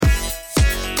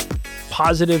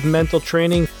positive mental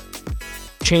training,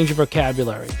 change your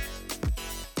vocabulary.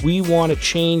 We want to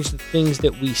change the things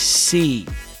that we see.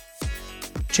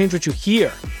 Change what you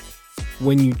hear.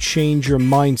 When you change your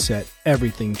mindset,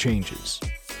 everything changes.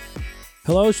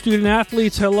 Hello, student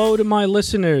athletes. Hello to my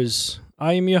listeners.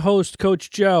 I am your host, Coach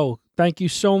Joe. Thank you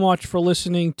so much for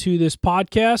listening to this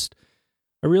podcast.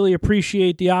 I really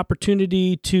appreciate the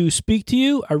opportunity to speak to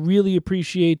you. I really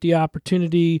appreciate the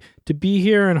opportunity to be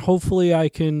here, and hopefully I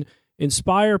can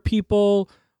inspire people.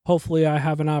 Hopefully I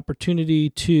have an opportunity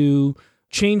to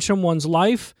change someone's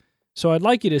life. So I'd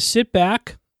like you to sit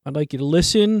back. I'd like you to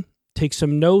listen, take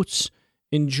some notes,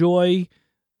 enjoy.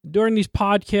 During these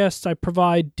podcasts, I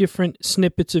provide different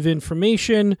snippets of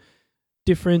information,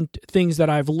 different things that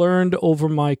I've learned over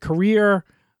my career.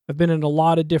 I've been in a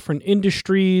lot of different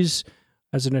industries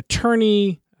as an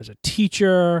attorney, as a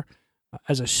teacher,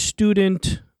 as a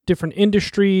student, different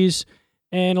industries.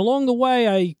 And along the way,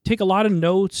 I take a lot of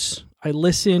notes. I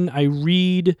listen, I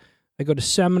read, I go to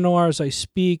seminars, I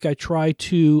speak, I try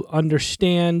to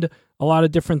understand a lot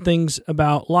of different things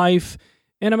about life.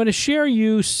 And I'm going to share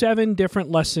you 7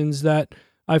 different lessons that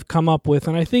I've come up with.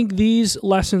 And I think these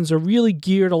lessons are really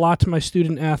geared a lot to my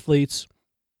student athletes.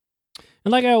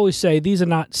 And like I always say, these are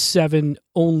not 7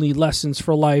 only lessons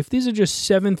for life. These are just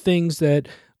 7 things that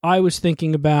I was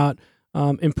thinking about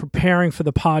in preparing for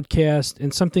the podcast,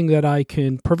 and something that I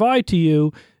can provide to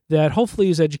you that hopefully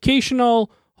is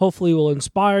educational, hopefully will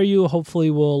inspire you, hopefully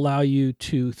will allow you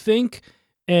to think.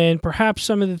 And perhaps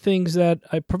some of the things that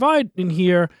I provide in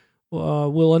here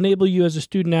will enable you as a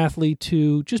student athlete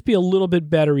to just be a little bit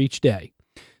better each day.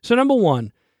 So number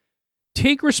 1,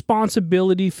 take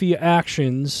responsibility for your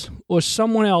actions, or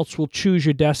someone else will choose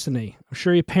your destiny. I'm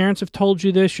sure your parents have told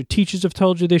you this, your teachers have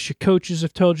told you this, your coaches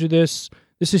have told you this.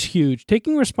 This is huge.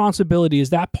 Taking responsibility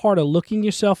is that part of looking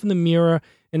yourself in the mirror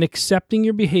and accepting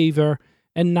your behavior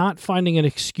and not finding an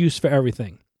excuse for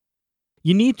everything.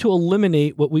 You need to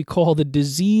eliminate what we call the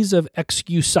disease of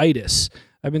excusitis.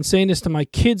 I've been saying this to my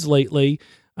kids lately.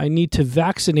 I need to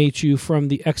vaccinate you from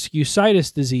the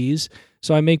excusitis disease.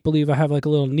 So I make believe I have like a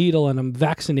little needle and I'm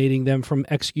vaccinating them from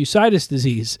excusitis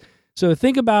disease. So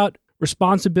think about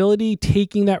responsibility,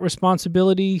 taking that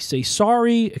responsibility, say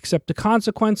sorry, accept the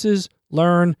consequences,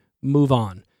 learn, move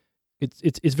on.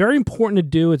 It's very important to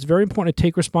do. It's very important to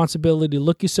take responsibility,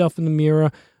 look yourself in the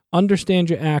mirror, understand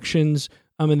your actions,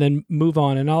 and then move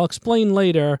on. And I'll explain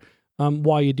later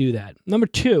why you do that. Number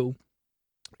 2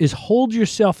 is hold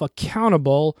yourself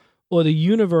accountable, or the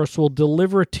universe will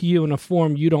deliver it to you in a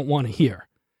form you don't want to hear.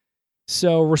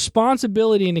 So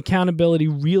responsibility and accountability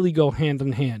really go hand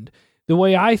in hand. The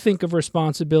way I think of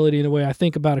responsibility and the way I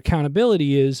think about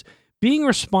accountability is being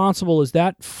responsible is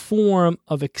that form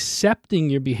of accepting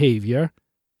your behavior,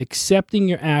 accepting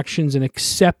your actions, and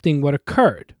accepting what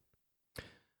occurred.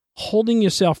 Holding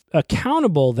yourself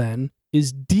accountable then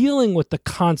is dealing with the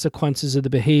consequences of the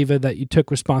behavior that you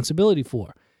took responsibility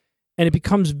for. And it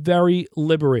becomes very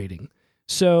liberating.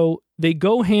 So they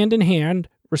go hand in hand,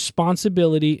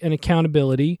 responsibility and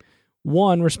accountability.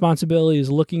 1, responsibility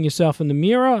is looking yourself in the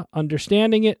mirror,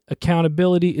 understanding it.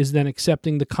 Accountability is then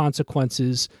accepting the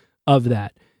consequences of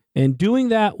that. And doing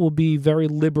that will be very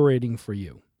liberating for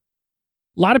you.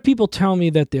 A lot of people tell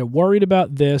me that they're worried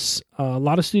about this. A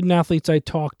lot of student athletes I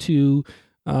talked to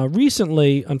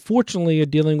recently, unfortunately, are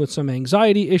dealing with some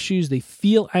anxiety issues. They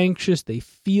feel anxious. They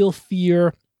feel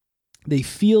fear. They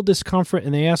feel discomfort,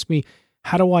 and they ask me,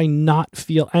 how do I not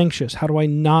feel anxious? How do I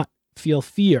not feel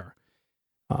fear?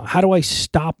 How do I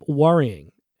stop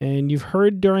worrying? And you've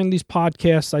heard during these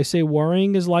podcasts, I say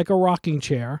worrying is like a rocking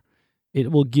chair.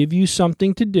 It will give you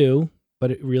something to do,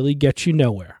 but it really gets you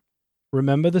nowhere.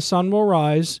 Remember, the sun will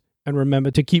rise, and remember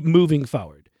to keep moving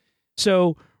forward.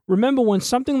 So remember, when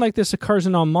something like this occurs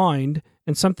in our mind,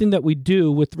 and something that we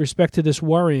do with respect to this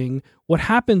worrying, what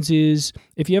happens is,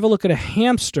 if you ever look at a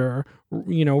hamster,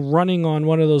 running on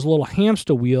one of those little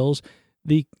hamster wheels,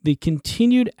 the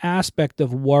continued aspect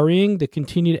of worrying, the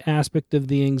continued aspect of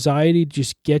the anxiety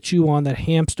just gets you on that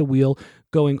hamster wheel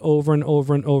going over and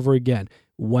over and over again.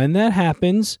 When that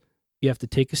happens, you have to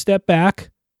take a step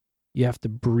back, you have to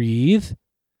breathe,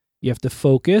 you have to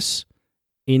focus,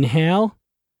 inhale,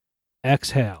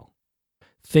 exhale.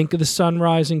 Think of the sun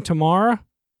rising tomorrow.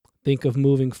 Think of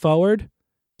moving forward.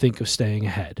 Think of staying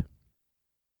ahead.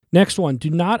 Next one, do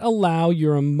not allow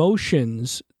your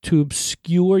emotions to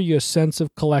obscure your sense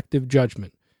of collective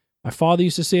judgment. My father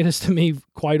used to say this to me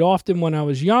quite often when I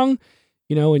was young.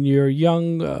 When you're a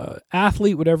young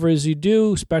athlete, whatever it is you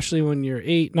do, especially when you're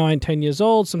 8, 9, 10 years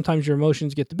old, sometimes your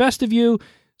emotions get the best of you.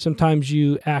 Sometimes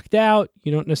you act out.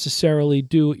 You don't necessarily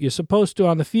do what you're supposed to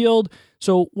on the field.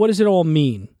 So what does it all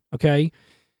mean? okay?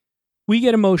 We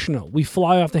get emotional. We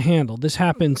fly off the handle. This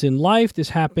happens in life. This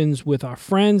happens with our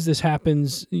friends. This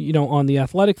happens, on the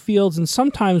athletic fields. And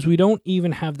sometimes we don't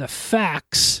even have the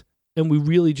facts and we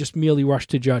really just merely rush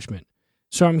to judgment.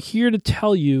 So I'm here to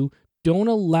tell you, don't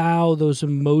allow those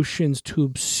emotions to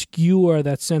obscure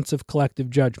that sense of collective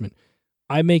judgment.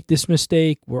 I make this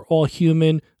mistake. We're all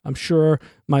human. I'm sure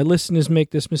my listeners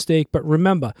make this mistake. But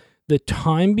remember, the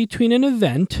time between an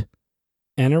event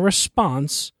and a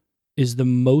response is the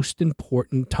most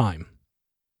important time.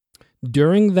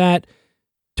 During that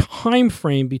time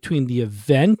frame between the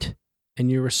event and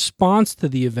your response to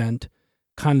the event,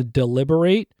 kind of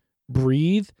deliberate,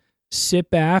 breathe, sit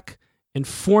back, and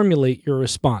formulate your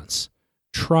response.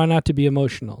 Try not to be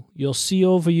emotional. You'll see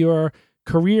over your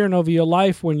career and over your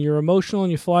life when you're emotional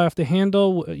and you fly off the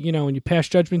handle, when you pass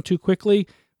judgment too quickly,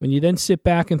 when you then sit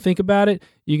back and think about it,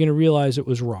 you're going to realize it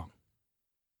was wrong.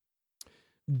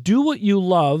 Do what you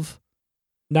love,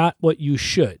 not what you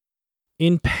should.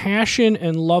 In passion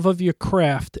and love of your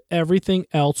craft, everything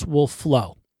else will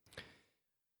flow.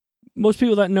 Most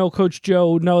people that know Coach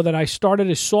Joe know that I started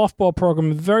a softball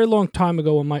program a very long time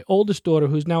ago when my oldest daughter,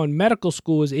 who's now in medical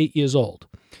school, is 8 years old.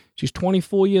 She's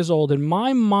 24 years old. And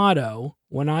my motto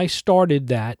when I started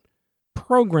that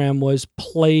program was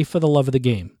play for the love of the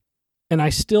game. And I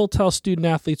still tell student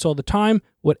athletes all the time,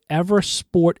 whatever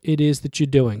sport it is that you're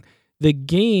doing, the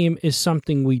game is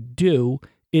something we do.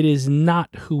 It is not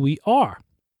who we are.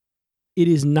 It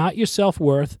is not your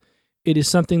self-worth. It is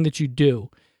something that you do.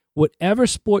 Whatever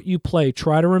sport you play,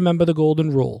 try to remember the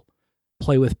golden rule.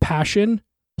 Play with passion,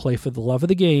 play for the love of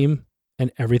the game,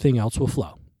 and everything else will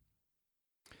flow.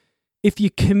 If you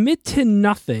commit to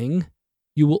nothing,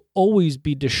 you will always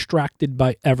be distracted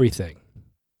by everything.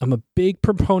 I'm a big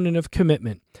proponent of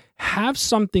commitment. Have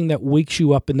something that wakes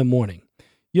you up in the morning.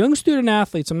 Young student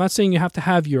athletes, I'm not saying you have to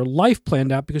have your life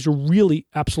planned out because you really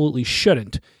absolutely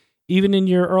shouldn't. Even in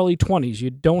your early 20s, you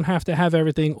don't have to have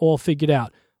everything all figured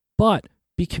out. But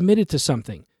be committed to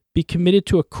something. Be committed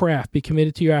to a craft. Be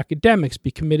committed to your academics.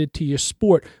 Be committed to your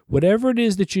sport. Whatever it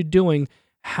is that you're doing,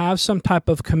 have some type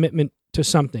of commitment to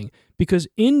something. Because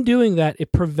in doing that,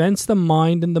 it prevents the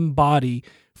mind and the body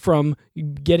from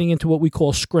getting into what we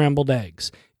call scrambled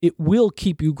eggs. It will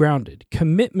keep you grounded.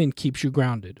 Commitment keeps you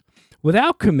grounded.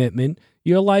 Without commitment,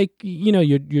 you're like,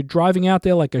 you're driving out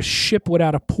there like a ship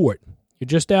without a port. You're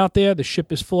just out there. The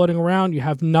ship is floating around. You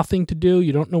have nothing to do.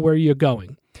 You don't know where you're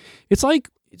going. It's like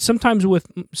sometimes with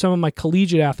some of my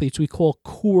collegiate athletes, we call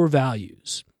core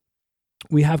values.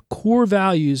 We have core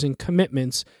values and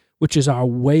commitments, which is our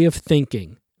way of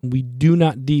thinking. We do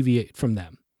not deviate from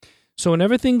them. So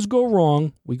whenever things go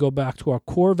wrong, we go back to our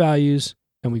core values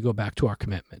and we go back to our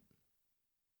commitment.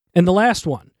 And the last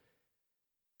one,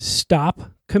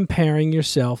 stop comparing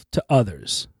yourself to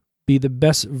others. Be the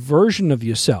best version of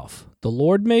yourself. The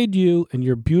Lord made you, and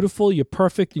you're beautiful, you're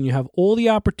perfect, and you have all the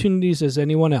opportunities as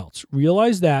anyone else.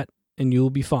 Realize that, and you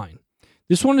will be fine.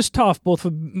 This one is tough, both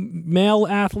for male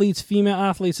athletes, female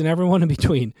athletes, and everyone in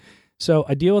between. So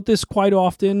I deal with this quite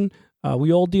often.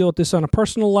 We all deal with this on a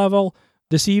personal level.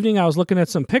 This evening, I was looking at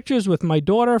some pictures with my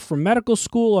daughter from medical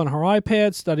school on her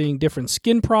iPad, studying different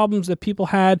skin problems that people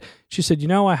had. She said,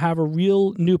 I have a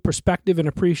real new perspective and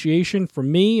appreciation for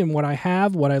me and what I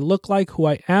have, what I look like, who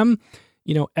I am.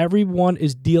 Everyone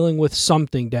is dealing with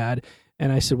something, Dad.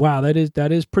 And I said, wow, that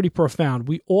is pretty profound.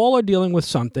 We all are dealing with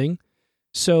something.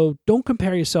 So don't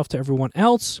compare yourself to everyone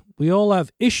else. We all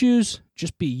have issues.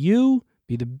 Just be you.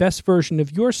 Be the best version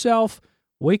of yourself.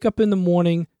 Wake up in the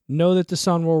morning. Know that the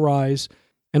sun will rise,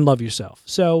 and love yourself.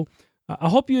 So I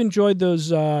hope you enjoyed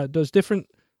those different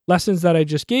lessons that I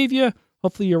just gave you.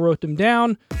 Hopefully you wrote them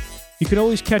down. You can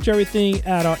always catch everything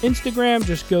at our Instagram.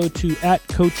 Just go to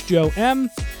 @CoachJoeM.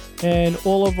 And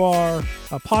all of our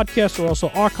podcasts are also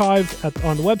archived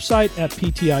on the website at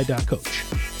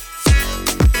pti.coach.